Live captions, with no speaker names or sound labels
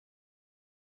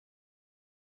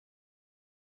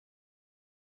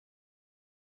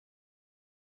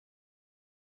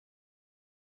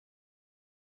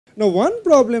Now one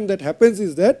problem that happens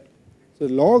is that the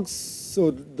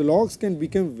logs can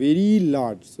become very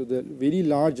large, so the very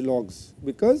large logs,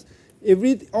 because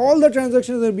all the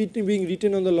transactions are being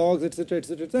written on the logs, etc.,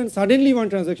 etc., and suddenly one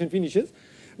transaction finishes.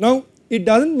 Now it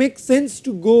doesn't make sense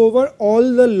to go over all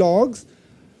the logs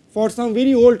for some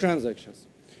very old transactions,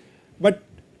 but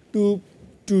to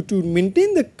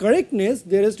maintain the correctness,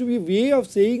 there has to be a way of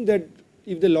saying that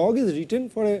if the log is written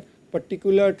for a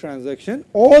particular transaction,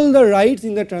 all the writes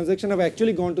in the transaction have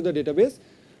actually gone to the database.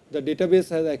 The database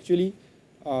has actually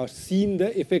seen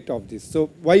the effect of this. So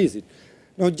why is it?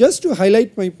 Now just to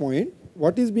highlight my point,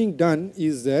 what is being done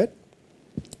is that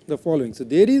the following. So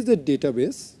there is the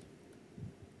database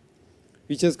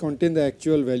which has contained the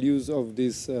actual values of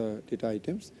these data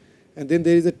items, and then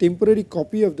there is a temporary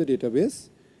copy of the database.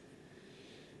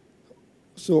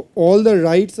 So all the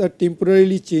writes are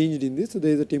temporarily changed in this, so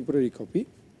there is a temporary copy,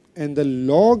 and the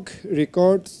log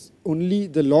records only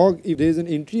the log. If there is an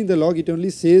entry in the log, it only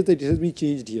says that it has been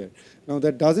changed here. Now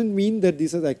that doesn't mean that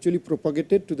this has actually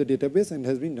propagated to the database and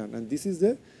has been done, and this is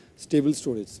the stable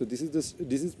storage. So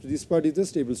this part is the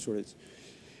stable storage.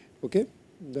 Okay,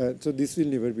 so this will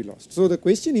never be lost. So the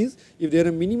question is, if there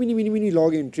are many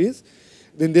log entries,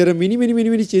 then there are many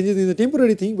changes in the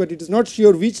temporary thing, but it is not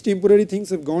sure which temporary things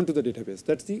have gone to the database.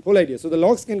 That's the whole idea. So the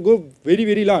logs can go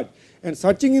very large, and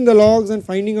searching in the logs and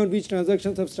finding out which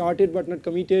transactions have started but not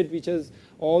committed, which has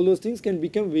all those things, can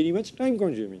become very much time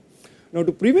consuming. Now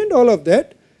to prevent all of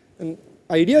that, an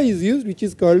idea is used which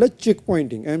is called a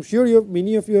checkpointing. I am sure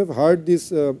many of you have heard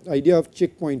this idea of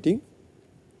checkpointing.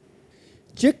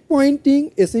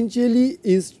 Checkpointing essentially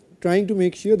is trying to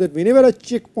make sure that whenever a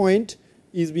checkpoint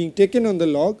is being taken on the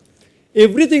log,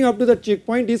 everything up to that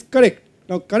checkpoint is correct.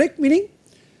 Now correct meaning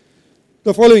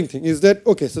the following thing is that,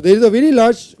 okay, so there is a very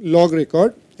large log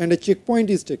record and a checkpoint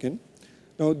is taken.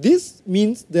 Now this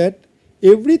means that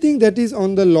everything that is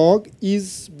on the log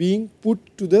is being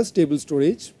put to the stable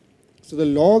storage. So the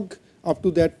log up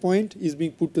to that point is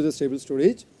being put to the stable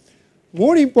storage.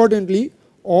 More importantly,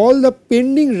 all the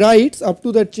pending writes up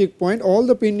to that checkpoint, all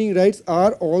the pending writes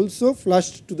are also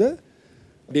flushed to the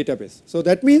database. So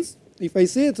that means if I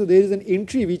say, so there is an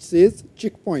entry which says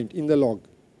checkpoint in the log.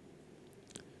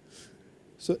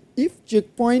 So if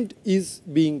checkpoint is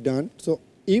being done, so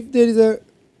if there is a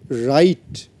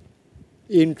write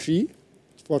entry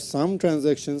for some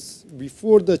transactions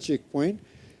before the checkpoint,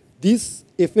 this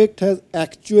effect has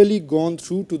actually gone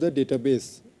through to the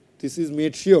database. This is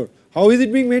made sure. How is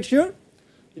it being made sure?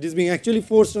 It is being actually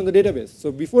forced on the database. So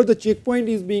before the checkpoint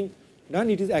is being done,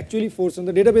 it is actually forced on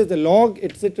the database. The log,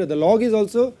 etc. The log is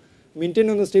also maintained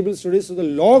on the stable storage, so the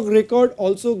log record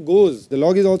also goes. The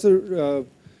log is also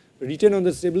written on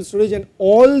the stable storage, and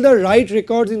all the write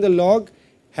records in the log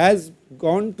has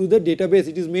gone to the database.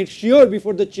 It is made sure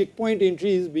before the checkpoint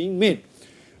entry is being made.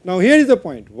 Now here is the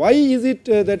point. Why is it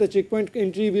that a checkpoint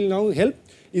entry will now help?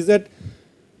 Is that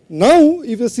now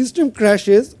if the system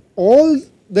crashes, all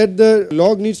that the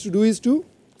log needs to do is to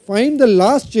find the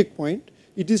last checkpoint.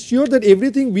 It is sure that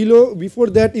everything before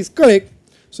that is correct,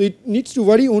 so it needs to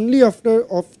worry only of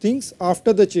things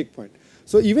after the checkpoint.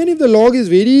 So even if the log is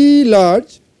very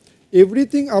large,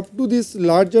 everything up to this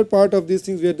larger part of these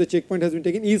things where the checkpoint has been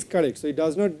taken is correct, so it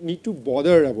does not need to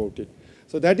bother about it.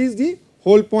 So that is the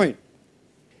whole point.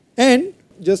 And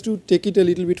just to take it a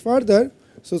little bit further,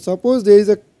 so suppose there is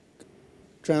a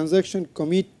transaction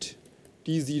commit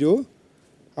T0,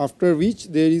 after which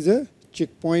there is a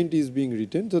checkpoint is being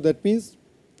written. So that means,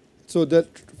 so the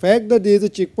fact that there is a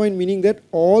checkpoint, meaning that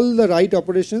all the write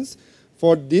operations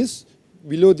for this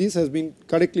below this has been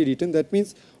correctly written. That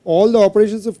means all the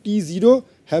operations of T0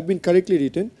 have been correctly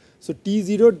written. So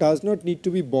T0 does not need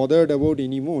to be bothered about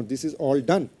anymore. This is all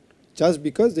done just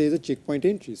because there is a checkpoint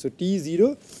entry. So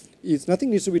T0 is nothing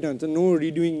needs to be done. So no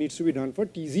redoing needs to be done for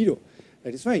T0.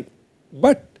 That is fine.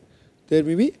 But there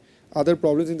may be other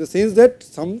problems in the sense that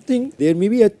there may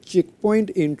be a checkpoint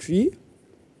entry,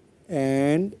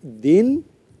 and then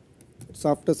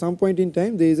after some point in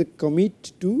time there is a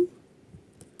commit to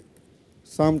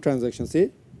some transaction,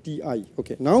 say Ti.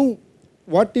 Okay. Now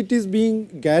what it is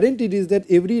being guaranteed is that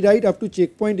every write up to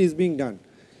checkpoint is being done,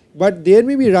 but there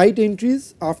may be write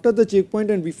entries after the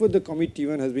checkpoint and before the commit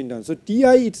T1 has been done. So Ti,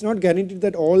 it's not guaranteed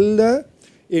that all the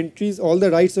entries, all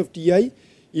the writes of Ti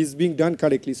is being done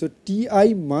correctly. So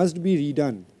Ti must be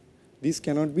redone. This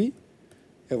cannot be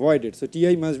avoided. So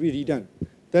Ti must be redone.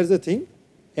 That's the thing.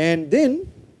 And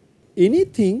then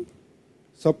anything,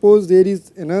 suppose there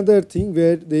is another thing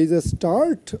where there is a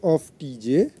start of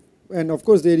Tj, and of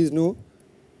course there is no,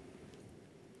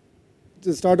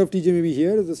 the start of Tj may be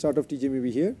here, the start of Tj may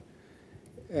be here,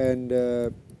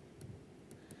 and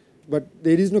but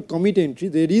there is no commit entry,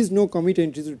 there is no commit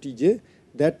entry to Tj,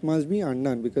 that must be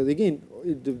undone, because again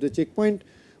the checkpoint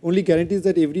only guarantees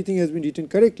that everything has been written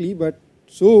correctly, but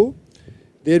so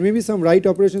there may be some write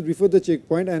operations before the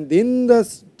checkpoint and then the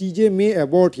Tj may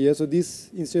abort here. So this,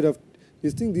 instead of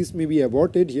this thing, this may be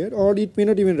aborted here, or it may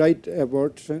not even write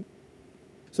abortion.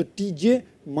 So Tj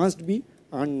must be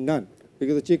undone,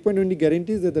 because the checkpoint only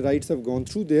guarantees that the writes have gone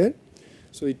through there,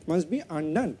 so it must be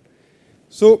undone.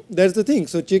 So that's the thing.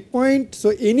 So checkpoint, so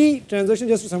any transaction,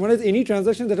 just to summarize, any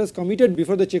transaction that has committed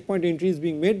before the checkpoint entry is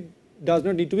being made does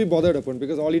not need to be bothered upon,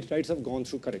 because all its writes have gone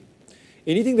through correct.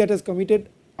 Anything that has committed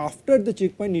after the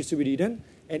checkpoint needs to be redone,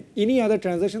 and any other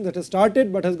transaction that has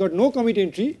started but has got no commit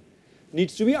entry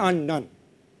needs to be undone,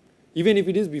 even if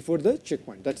it is before the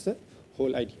checkpoint. That's the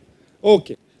whole idea.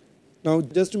 Okay. Now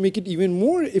just to make it even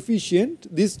more efficient,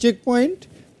 this checkpoint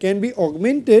can be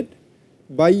augmented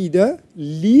by the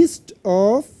list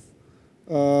of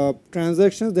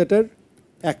transactions that are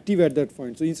active at that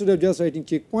point. So instead of just writing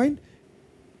checkpoint,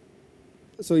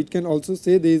 so it can also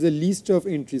say there is a list of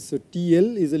entries. So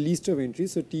TL is a list of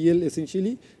entries. So TL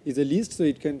essentially is a list. So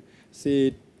it can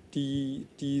say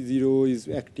T0 is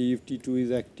active, T2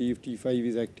 is active, T5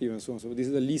 is active, and so on. So this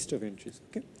is a list of entries.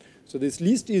 Okay. So this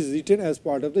list is written as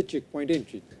part of the checkpoint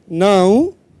entry.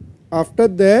 Now after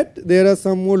that there are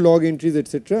some more log entries,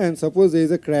 etc. And suppose there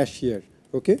is a crash here.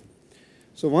 Okay.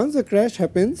 So once the crash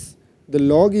happens, the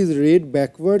log is read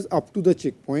backwards up to the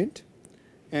checkpoint,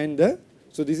 and the,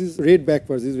 so this is read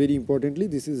backwards, this is very importantly,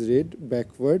 this is read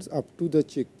backwards up to the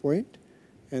checkpoint,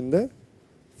 and the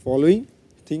following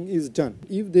thing is done.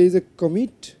 If there is a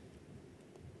commit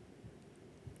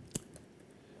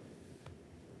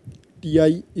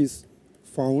Ti is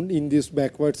found in this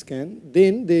backward scan,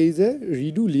 then there is a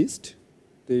redo list.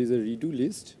 There is a redo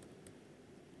list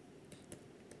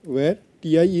where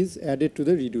Ti is added to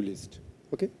the redo list.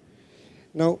 Okay.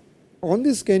 Now on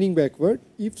this scanning backward,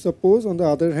 if suppose on the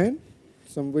other hand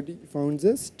somebody found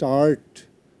the start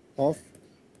of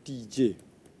Tj,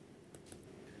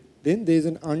 then there is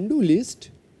an undo list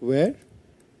where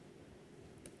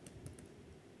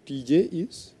Tj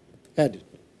is added.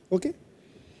 Okay.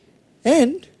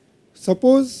 And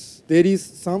suppose there is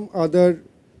some other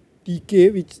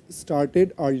Tk which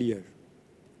started earlier.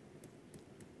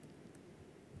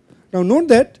 Now note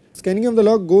that scanning of the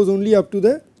log goes only up to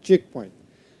the checkpoint.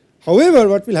 However,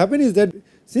 what will happen is that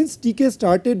since Tk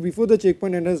started before the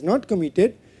checkpoint and has not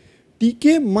committed,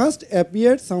 Tk must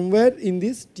appear somewhere in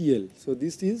this TL. So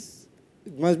this is,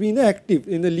 it must be in the active,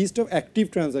 in the list of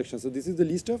active transactions. So this is the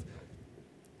list of,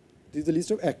 this is the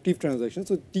list of active transactions.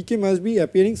 So Tk must be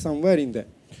appearing somewhere in there.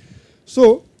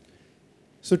 So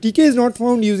Tk is not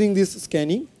found using this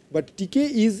scanning, but Tk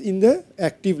is in the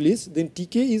active list. Then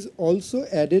Tk is also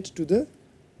added to the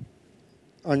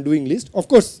undoing list. Of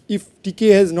course, if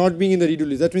Tk has not been in the redo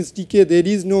list, that means Tk, there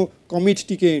is no commit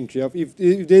Tk entry.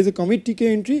 If there is a commit Tk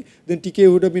entry, then Tk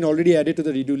would have been already added to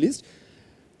the redo list.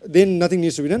 Then nothing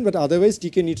needs to be done, but otherwise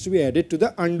Tk needs to be added to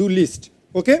the undo list.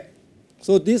 Okay.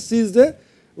 So this is the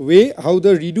way how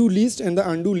the redo list and the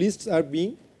undo lists are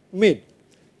being made.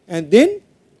 And then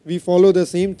we follow the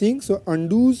same thing. So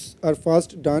undos are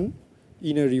first done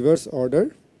in a reverse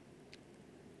order,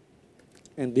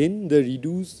 and then the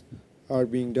redos are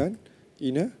being done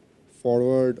in a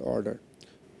forward order.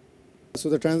 So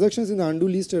the transactions in the undo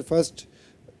list are first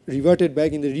reverted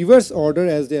back in the reverse order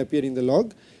as they appear in the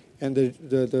log, and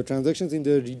the transactions in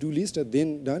the redo list are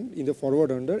then done in the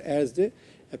forward order as they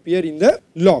appear in the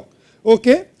log.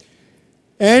 Okay.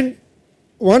 And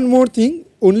one more thing,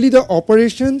 only the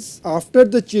operations after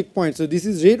the checkpoint. So this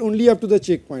is read only up to the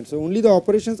checkpoint. So only the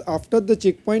operations after the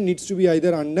checkpoint needs to be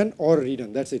either undone or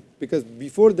redone. That's it. Because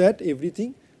before that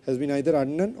everything has been either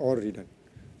undone or redone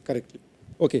correctly.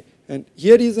 Okay. And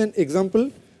here is an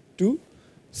example to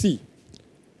see.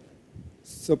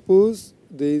 Suppose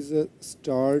there is a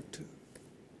start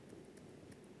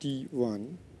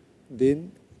T1,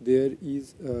 then there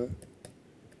is a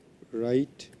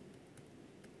write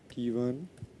T1,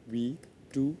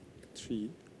 B2, 3.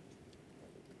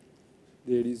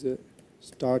 There is a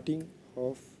starting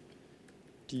of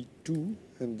T2,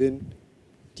 and then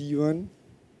T1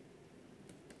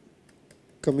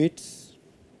 commits.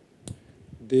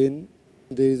 Then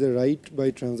there is a write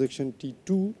by transaction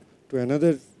T2 to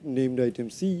another named item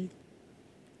C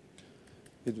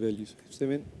with value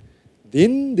 7.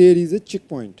 Then there is a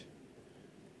checkpoint.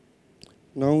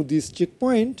 Now this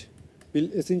checkpoint will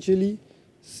essentially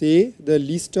say the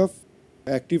list of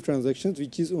active transactions,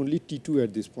 which is only T2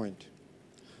 at this point.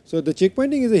 So the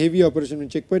checkpointing is a heavy operation. When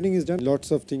checkpointing is done,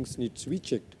 lots of things need to be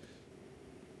checked.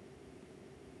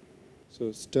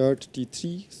 So start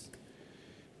T3,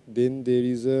 then there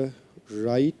is a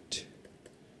write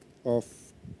of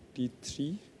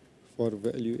T3 for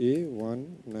value A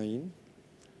 1 9,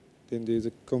 then there is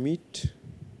a commit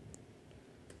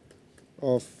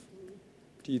of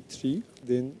T3,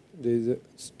 then there is a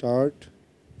start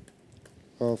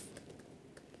of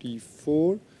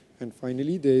T4, and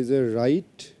finally there is a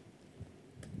write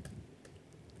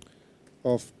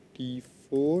of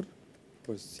T4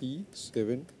 for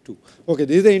C7 2. Okay,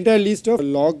 this is the entire list of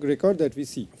log record that we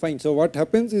see. Fine. So what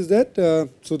happens is that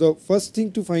so the first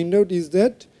thing to find out is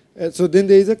that so then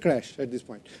there is a crash at this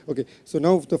point. Okay, so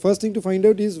now the first thing to find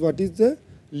out is what is the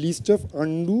list of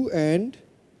undo and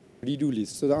redo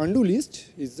list. So the undo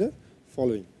list is the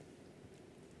following.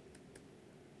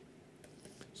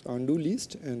 So undo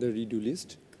list and the redo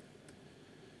list.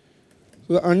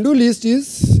 So the undo list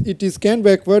is, it is scanned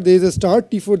backward, there is a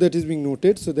start T4 that is being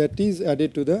noted, so that is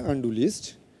added to the undo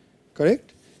list,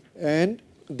 correct? And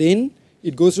then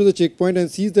it goes to the checkpoint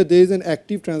and sees that there is an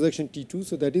active transaction T2,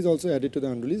 so that is also added to the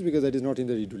undo list because that is not in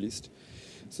the redo list.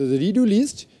 So the redo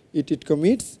list, it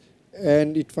commits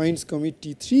and it finds commit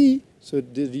T3, so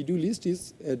the redo list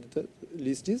is, the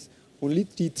list is only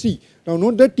T3. Now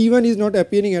note that T1 is not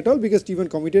appearing at all because T1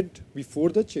 committed before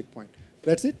the checkpoint.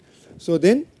 That's it. So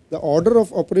then the order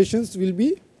of operations will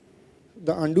be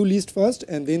the undo list first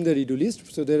and then the redo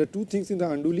list. So there are two things in the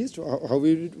undo list. How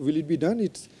will it be done?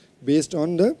 It's based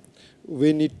on the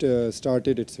when it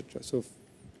started, etc. So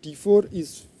T4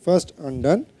 is first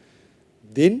undone,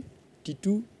 then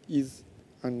T2 is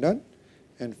undone,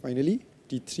 and finally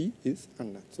T3 is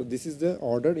undone. So this is the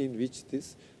order in which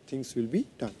these things will be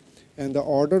done. And the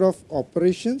order of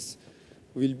operations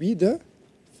will be the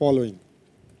following.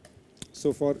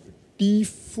 So for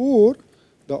T4,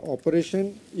 the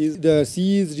operation is the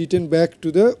C is written back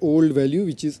to the old value,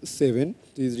 which is 7.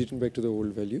 C is written back to the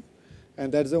old value,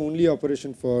 and that's the only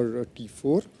operation for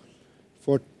T4.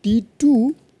 For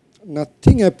T2,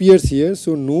 nothing appears here,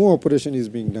 so no operation is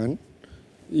being done,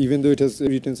 even though it has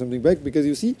written something back, because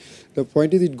you see the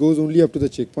point is it goes only up to the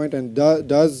checkpoint and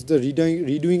does the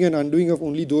redoing and undoing of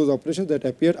only those operations that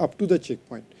appear up to the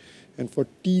checkpoint. And for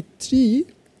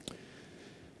T3,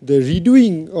 the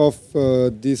redoing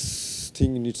of this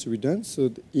thing needs to be done, so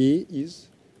the A is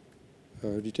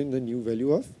written the new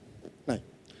value of 9.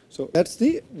 So that's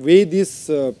the way this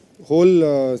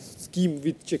whole scheme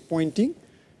with checkpointing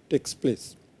takes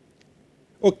place.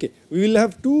 Okay, we will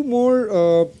have two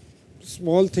more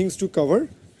small things to cover.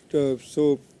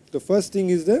 So the first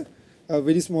thing is the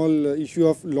very small issue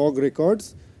of log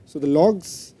records. So the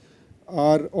logs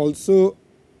are also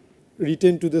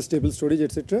written to the stable storage,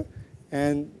 etc.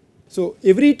 And so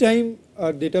every time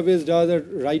a database does a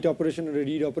write operation or a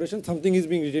read operation, something is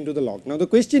being written to the log. Now the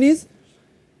question is,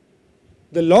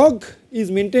 the log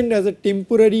is maintained as a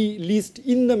temporary list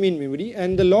in the main memory,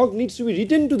 and the log needs to be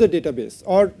written to the database,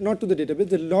 or not to the database,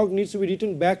 the log needs to be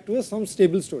written back to some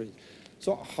stable storage.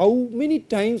 So how many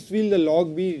times will the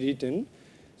log be written?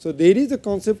 So there is a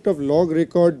concept of log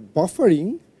record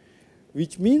buffering,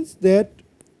 which means that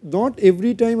not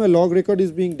every time a log record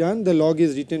is being done, the log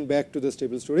is written back to the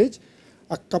stable storage.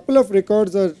 A couple of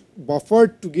records are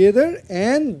buffered together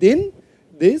and then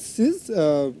this is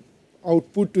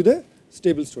output to the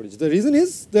stable storage. The reason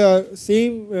is the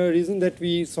same reason that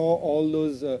we saw all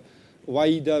those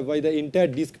why the entire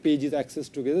disk page is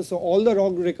accessed together. So all the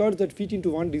log records that fit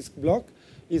into one disk block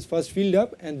is first filled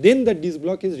up and then the disk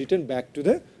block is written back to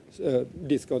the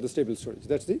disk or the stable storage.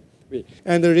 That's the way.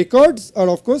 And the records are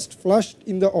of course flushed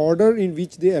in the order in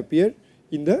which they appear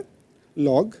in the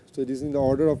log. So this is in the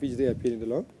order of which they appear in the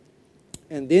log.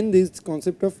 And then this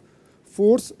concept of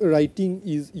force writing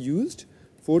is used.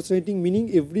 Force writing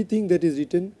meaning everything that is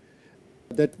written,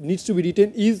 that needs to be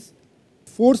written, is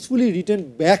forcefully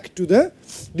written back to the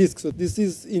disk. So this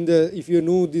is in the, if you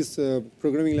know these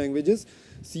programming languages,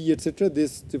 C, etc.,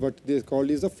 this what they call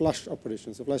is a flush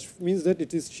operation. So flush means that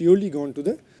it is surely gone to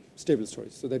the stable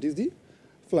storage. So that is the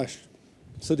flush.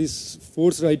 So this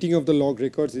force writing of the log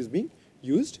records is being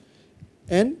used,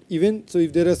 and even so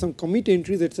if there are some commit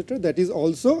entries, etc., that is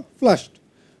also flushed.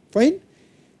 Fine.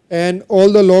 And all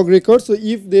the log records, so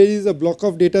if there is a block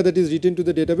of data that is written to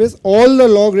the database, all the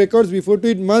log records before to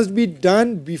it must be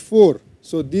done before.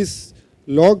 So this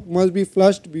log must be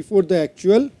flushed before the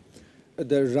actual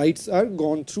the writes are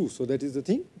gone through. So that is the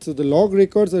thing. So the log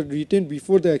records are written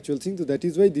before the actual thing. So that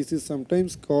is why this is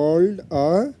sometimes called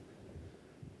a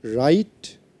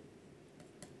write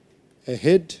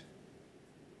ahead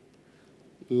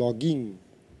logging.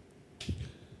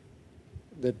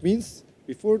 That means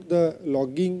before the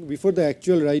logging, before the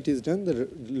actual write is done, the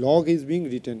log is being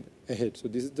written ahead. So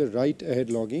this is the write ahead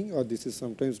logging, or this is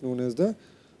sometimes known as the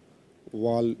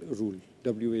WAL rule,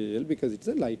 WAL, because it's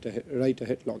a write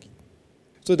ahead logging.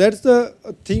 So that's the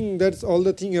thing, that's all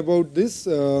the thing about this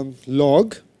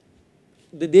log.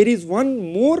 There is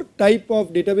one more type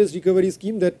of database recovery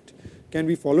scheme that can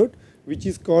be followed, which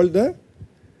is called the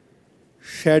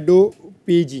shadow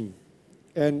paging.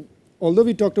 And although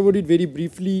we talked about it very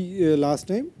briefly last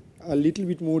time, a little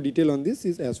bit more detail on this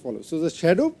is as follows. So the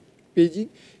shadow paging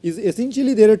is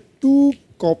essentially there are two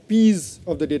copies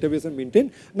of the database are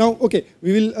maintained. Now, okay,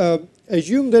 we will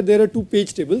assume that there are two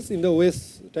page tables in the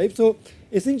OS type. So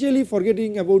essentially,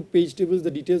 forgetting about page tables, the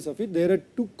details of it, there are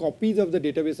two copies of the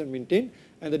database are maintained,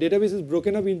 and the database is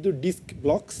broken up into disk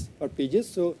blocks or pages.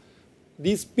 So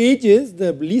these pages,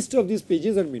 the list of these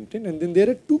pages are maintained, and then there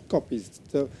are two copies.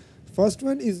 The first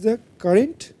one is the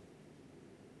current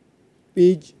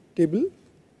page table,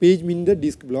 page means the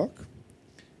disk block,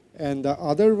 and the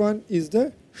other one is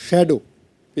the shadow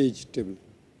page table.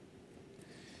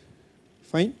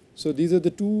 Fine. So these are the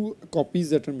two copies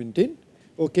that are maintained.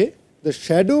 Okay. The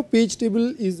shadow page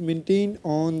table is maintained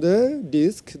on the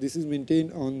disk. This is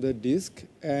maintained on the disk,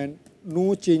 and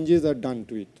no changes are done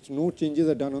to it. So no changes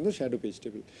are done on the shadow page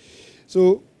table.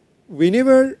 So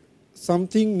whenever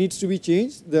something needs to be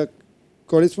changed, the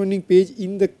corresponding page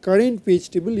in the current page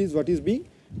table is what is being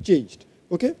changed.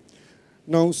 Okay.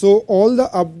 Now, so all the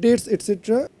updates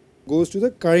etc. goes to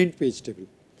the current page table.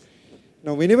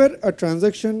 Now, whenever a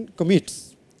transaction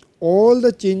commits, all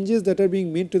the changes that are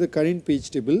being made to the current page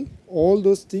table, all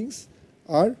those things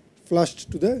are flushed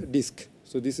to the disk.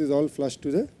 So this is all flushed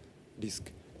to the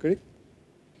disk, correct?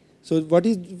 So what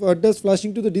does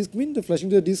flushing to the disk mean? The flushing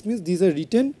to the disk means these are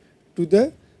written to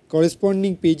the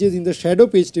corresponding pages in the shadow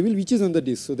page table which is on the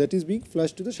disk. So that is being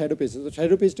flushed to the shadow page. So the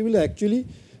shadow page table is actually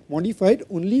modified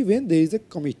only when there is a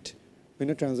commit, when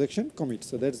a transaction commits.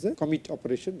 So that's the commit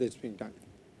operation that's being done.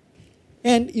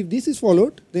 And if this is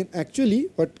followed, then actually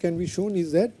what can be shown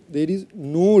is that there is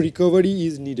no recovery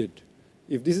is needed.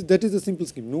 If this is, that is the simple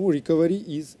scheme, no recovery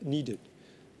is needed.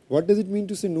 What does it mean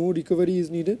to say no recovery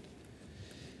is needed?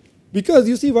 Because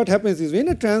you see what happens is when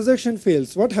a transaction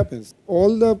fails, what happens?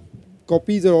 All the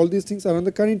copies or all these things are on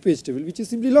the current page table, which is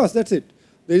simply lost, that's it.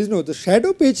 There is no, the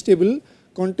shadow page table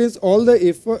contains all the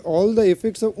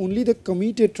effects of only the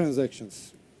committed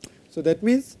transactions. So that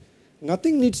means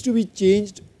nothing needs to be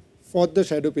changed for the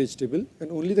shadow page table,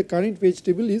 and only the current page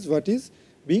table is what is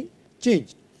being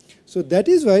changed. So that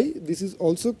is why this is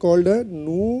also called a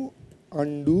no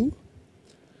undo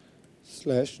 /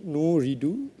 no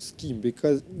redo scheme,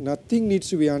 because nothing needs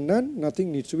to be undone,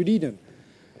 nothing needs to be redone.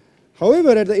 However,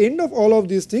 at the end of all of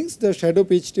these things, the shadow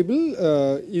page table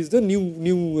is the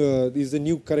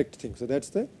new correct thing. So that's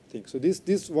the thing. So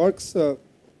this works.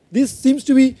 This seems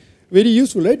to be very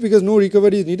useful, right? Because no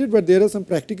recovery is needed, but there are some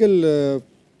practical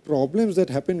problems that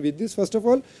happen with this. First of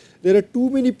all, there are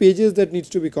too many pages that needs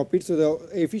to be copied, so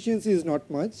the efficiency is not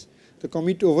much. The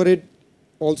commit overhead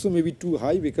also may be too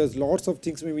high because lots of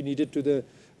things may be needed to the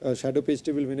shadow page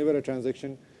table whenever a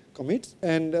transaction commits.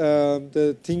 And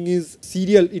the thing is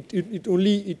serial. It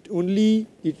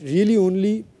really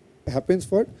only happens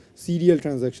for serial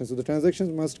transactions. So the transactions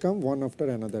must come one after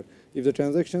another. If the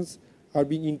transactions are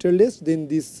being interlaced, then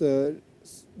this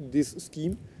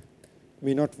scheme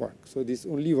may not work. So this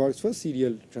only works for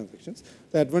serial transactions.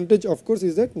 The advantage, of course,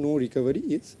 is that no recovery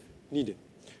is needed,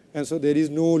 and so there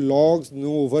is no logs,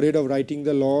 no overhead of writing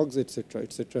the logs, etc.,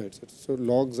 etc., etc. So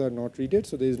logs are not readed,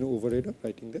 so there is no overhead of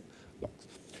writing the logs.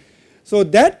 So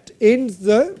that ends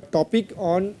the topic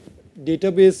on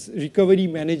database recovery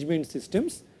management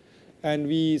systems, and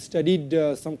we studied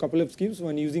some couple of schemes,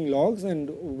 one using logs and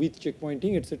with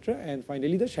checkpointing, etc., and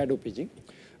finally the shadow paging.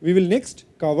 We will next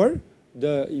cover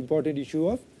the important issue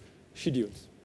of schedules.